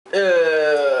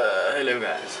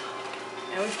guys.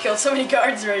 And we've killed so many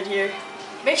guards right here.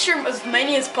 Make sure as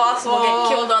many as possible get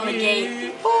killed on the gate.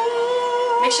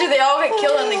 Make sure they all get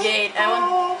killed on the gate.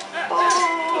 I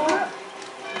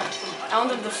want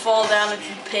them to fall down into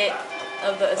the pit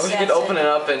of the assassin. I wish you could open it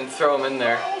up and throw them in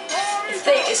there. If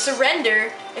they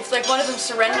surrender, if like one of them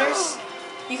surrenders,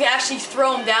 you can actually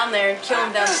throw them down there and kill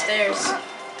them downstairs.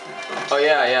 Oh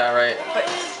yeah, right. But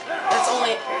that's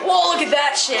only. Whoa! Look at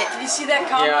that shit. Did you see that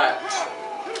combo? Yeah.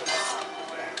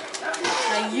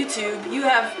 On YouTube, you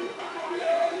have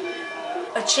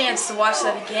a chance to watch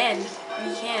that again.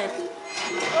 You can't.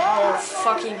 Oh,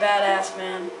 fucking badass,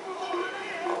 man.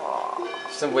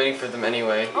 Just I'm waiting for them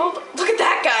anyway. Oh, look at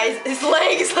that guy. His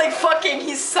leg is like fucking.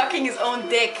 He's sucking his own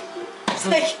dick. It's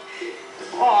like.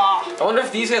 Oh. I wonder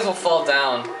if these guys will fall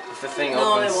down if the thing opens.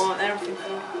 No, they won't. I don't think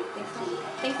so.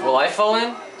 Think so? Will I fall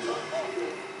in?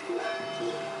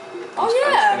 Oh I'm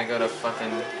yeah. just gonna go to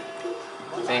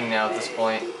fucking thing now at this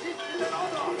point.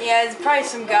 Yeah, it's probably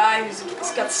some guy who's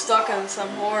got stuck on some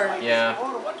whore. Yeah.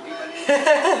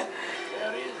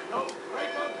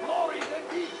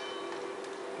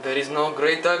 There is no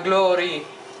greater glory.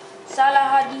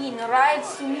 Saladin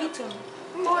rides to meet him.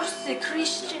 Forced the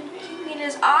Christian king in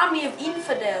his army of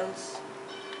infidels.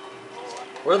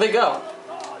 Where'd they go?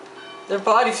 Their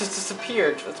bodies just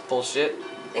disappeared. That's bullshit.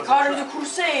 They called it a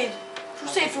crusade.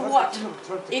 Crusade for what?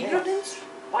 Ignorance?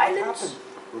 Violence?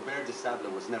 Robert de Sable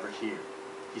was never here.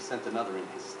 He sent another in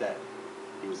his stead.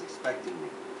 He was expecting me.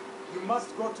 You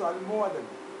must go to Al-Mualim.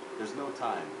 There's no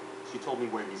time. She told me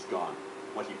where he's gone,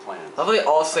 what he plans. How do they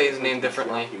all say his name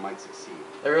differently? He might succeed.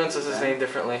 Everyone says his name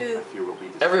differently. Who? I fear we'll be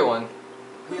destroyed. Everyone.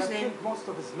 Whose name? Most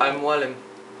of his men. I'm Walim.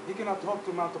 He cannot hope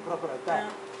to mount a proper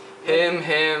attack. Him.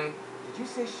 Did you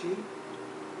say she?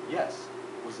 Yes,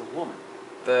 it was a woman.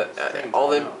 All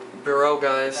the bureau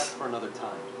That's guys. for another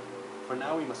time. For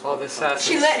now we must. All the assassins.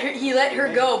 He let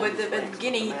her go, but at the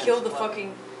beginning he killed the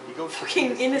fucking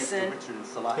innocent.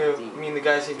 Who? You mean the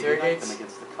guys he interrogates?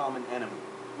 Against the common enemy.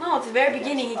 No, at the very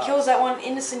beginning he kills that one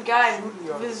innocent guy.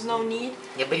 There's no need.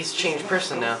 Yeah, but he's a changed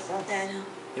person now. Yeah, I know.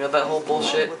 You know that whole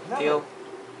bullshit deal?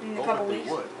 In a couple weeks.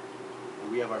 Would.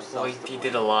 And we have Well, ourselves. he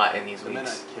did a lot in these The men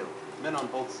weeks. I've killed. Men on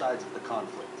both sides of the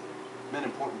conflict. Men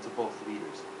important to both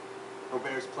leaders.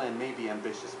 Robert's plan may be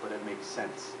ambitious, but it makes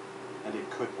sense. And it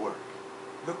could work.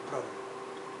 Look, brother.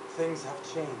 Things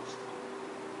have changed.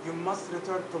 You must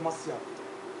return to Masyaf.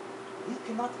 We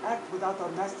cannot act without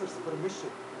our master's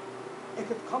permission. It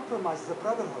could compromise the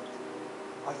Brotherhood.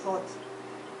 I thought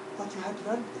you had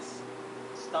learned this.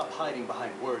 Stop hiding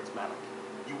behind words, Malik.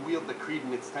 You wield the creed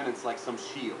and its tenets like some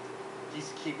shield.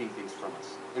 He's keeping things from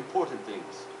us. Important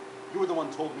things. You were the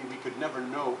one told me we could never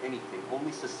know anything,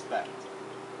 only suspect.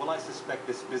 Well, I suspect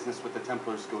this business with the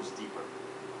Templars goes deeper.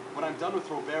 When I'm done with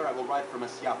Robert, I will ride for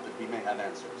Masyaf that we may have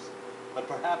answers. But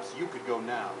perhaps you could go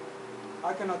now.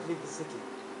 I cannot leave the city.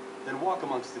 Then walk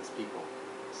amongst its people.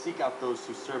 Seek out those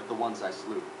who served the ones I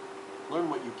slew. Learn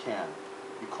what you can.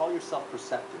 You call yourself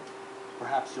perceptive.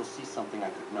 Perhaps you'll see something I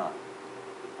could not.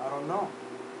 I don't know.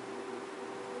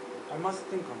 I must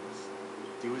think on this.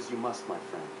 Do as you must, my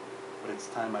friend. But it's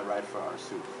time I ride for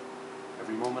Arsuf.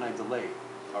 Every moment I delay,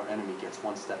 our enemy gets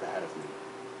one step ahead of me.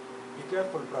 Be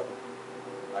careful, brother.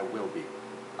 I will be.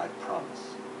 I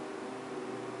promise.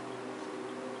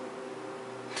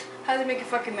 How does he make a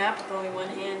fucking map with only one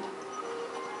hand?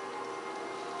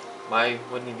 Why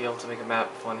wouldn't he be able to make a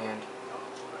map with one hand?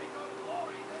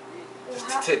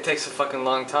 Well, It takes a fucking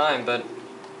long time, but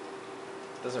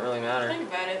it doesn't really matter. Think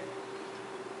about it.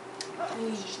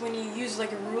 When you use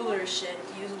like a ruler or shit,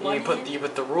 you use one hand. You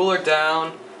put the ruler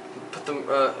down, put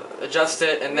the adjust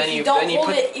it, and then you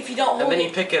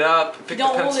pick it up, pick the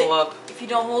pencil up. If you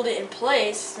don't hold it in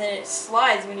place, then it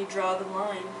slides when you draw the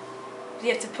line. You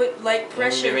have to put light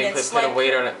pressure Maybe against put a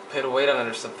weight on it, put a weight on it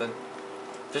or something.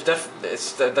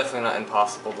 It's definitely not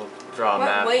impossible to draw a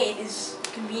map. What weight is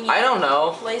convenient? I don't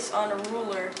know. To place on a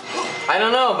ruler. I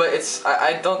don't know, but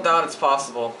I don't doubt it's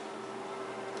possible.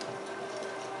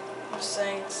 I'm just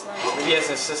saying it's not. Maybe he has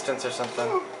an assistants or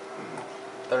something.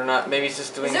 They're not. Maybe he's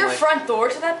just doing. Is there like, a front door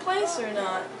to that place or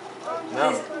not?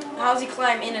 No. How does he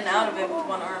climb in and out of it with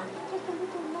one arm?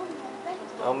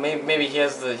 Oh, maybe he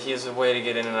has a way to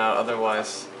get in and out.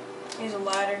 Otherwise, He's a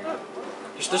ladder.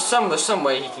 there's some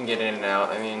way he can get in and out.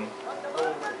 I mean,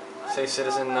 say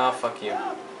citizen, no, fuck you.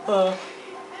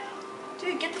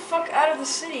 Dude, get the fuck out of the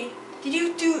city. Did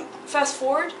you do fast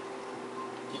forward?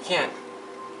 You can't.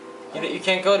 You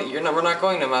can't go to. We're not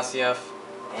going to Masyaf.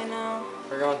 I know.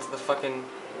 We're going to the fucking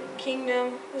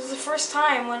Kingdom. This is the first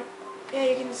time when. Yeah,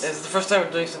 you can. This is the first time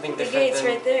we're doing something The different. gate's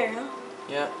right there, huh?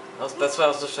 Yeah, that's why I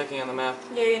was just checking on the map.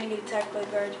 Yeah, you're gonna get attacked by a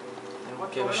guard. And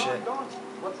give a shit.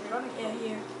 Yeah,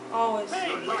 here. Always.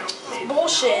 It's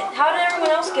bullshit. How did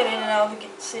everyone else get in and out of the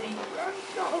city?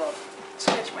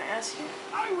 Scratch my ass here.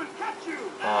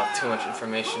 Oh, too much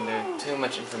information, dude. Too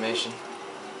much information.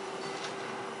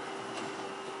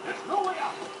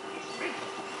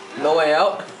 No way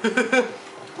out? Do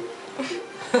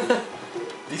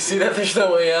you see that? There's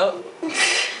no way out.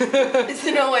 Is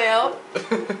there no way out?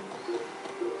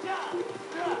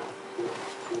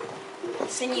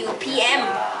 Send you a PM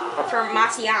for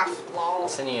Masyaf. Lol.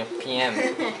 Send you a PM.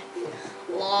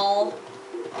 Lol.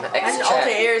 Imagine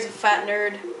Altair is a fat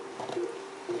nerd.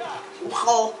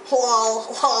 Lol.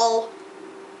 Lol. Lol.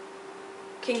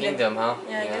 Kingdom, huh?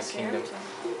 Yeah, I guess Kingdom.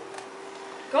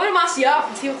 Go to Masyaf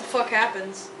and see what the fuck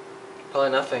happens. Probably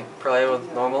nothing. Probably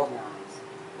with normal.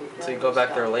 So you go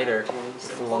back there later,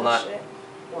 which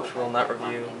will not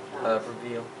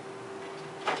reveal.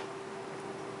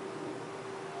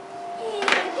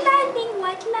 Blinding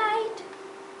white light.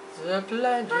 The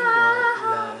blinding white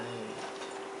light.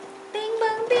 Bing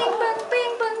bong, bing bong,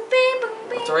 bing bong, bing bong,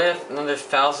 bing. It's already another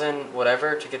 1,000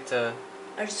 whatever to get to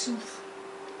Arsuf.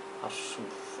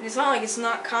 Arsuf. It's not like it's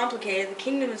not complicated. The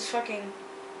kingdom is fucking.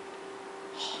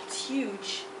 Oh, it's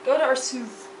huge. Go to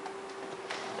Arsuf.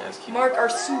 Yeah, it's cute. Mark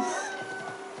Arsuf.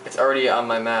 It's already on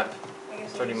my map.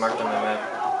 It's already marked on my map.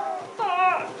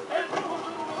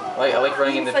 I like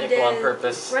running into people on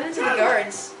purpose. Run into the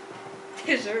guards.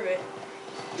 They deserve it.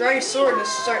 Draw your sword and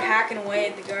just start hacking away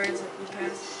at the guards that you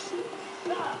pass.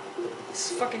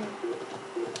 This fucking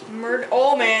murder.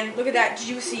 Oh man, look at that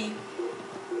juicy.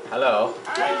 Hello.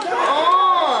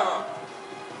 Oh!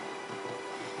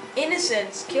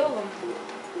 Innocents, kill them.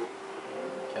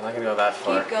 Okay, I'm not gonna go that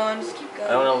far. Keep going, just keep going.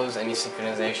 I don't want to lose any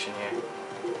synchronization here.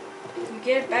 You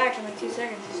get it back in like 2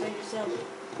 seconds, you save yourself.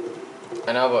 I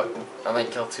know, but I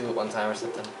might kill 2 at one time or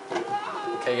something.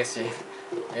 Okay, I guess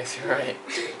you're right.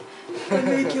 I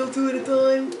may kill 2 at a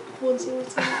time, once at a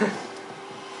time.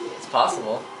 It's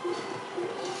possible.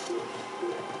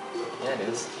 Yeah, it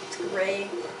is. It's great.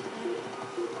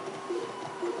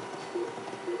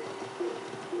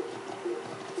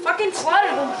 Fucking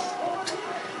slaughter them.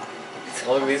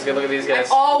 Oh, look at these guys. Look at these guys.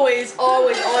 I'm always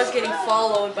getting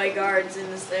followed by guards in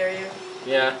this area.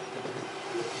 Yeah.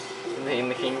 In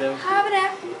the kingdom.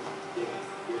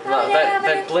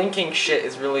 That blinking shit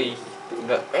is really.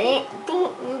 Look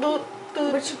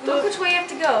which way you have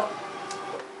to go.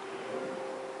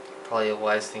 Probably a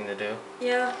wise thing to do.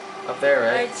 Yeah. Up there,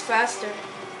 right? It's faster.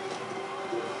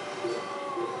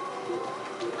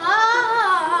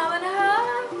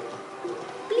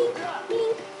 Blink,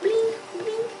 blink, blink,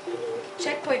 blink.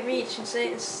 Checkpoint reach and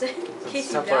say in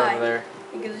case you die. Over there.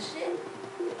 Who gives a shit?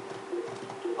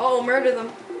 Oh, murder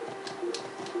them.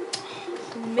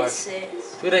 Miss it.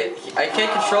 Dude, I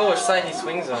can't control which side he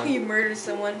swings on. You murdered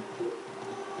someone.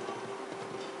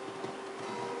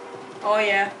 Oh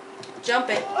yeah. Jump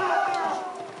it.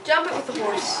 Jump it with the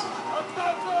horse.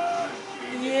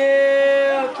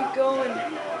 Yeah, keep going.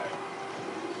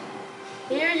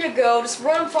 Here you go. Just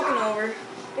run him fucking over.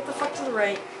 Get the fuck to the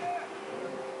right.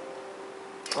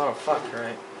 Oh fuck,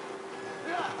 right.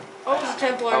 Oh, it's a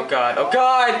Templar. Oh god, oh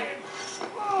god!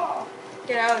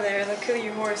 Get out of there. They'll kill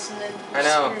your horse and then you're I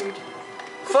know. screwed.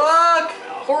 Fuck!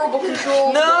 Horrible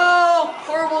control. No!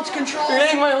 Horrible control. You're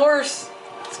hitting my horse.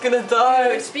 It's gonna die.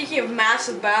 Dude, speaking of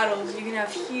massive battles, you can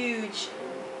have huge.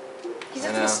 You just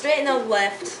have to go straight and then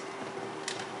left.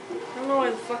 I don't know why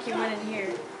the fuck you went in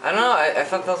here. I don't know. I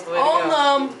thought that was the way to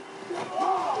go.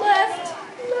 Left.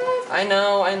 I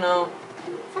know.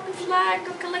 Fucking flag.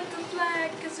 Go collect the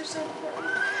flag because they're so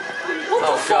important.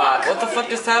 Oh god, what the fuck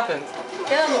just happened?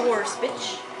 Get on the horse,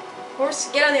 bitch. Horse,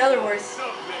 get on the other horse.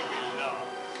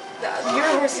 Your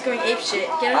horse is going apeshit.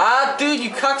 Get on. Ah, dude, you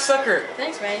cocksucker.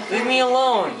 Thanks, man. Leave me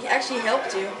alone. He actually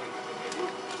helped you.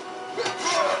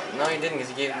 No, he didn't, because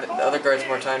he gave the other guards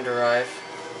more time to arrive.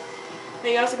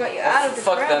 But he also got you out of the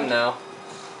Fuck crowd. them now.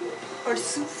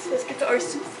 Arsuf. Let's get to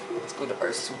Arsuf. Let's go to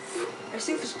Arsuf.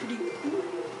 Arsuf is pretty cool.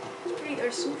 It's pretty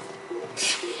Arsuf.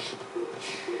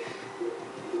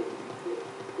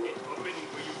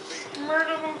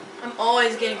 Murder them. I'm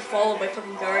always getting followed by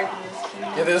fucking guards in this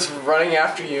kingdom. Yeah, they're just running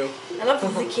after you. I love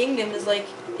that the kingdom is like,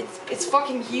 it's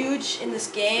fucking huge in this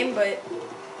game, but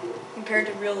compared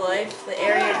to real life, the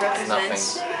area it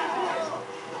represents.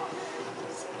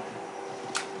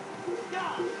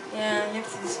 Yeah, you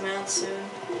have to dismount soon.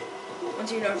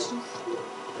 Once you're in Arsuf,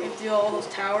 you have to do all those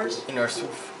towers. In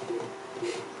Arsuf.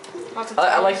 Lots of I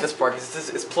towers. like this part, because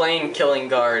it's plain killing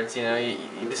guards, you know, you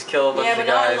just kill a bunch of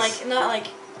guys. Yeah, but not like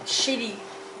shitty.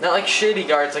 Not like shitty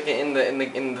guards like in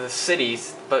the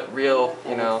cities, but real,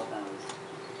 you know.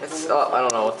 It's I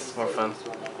don't know what's more fun.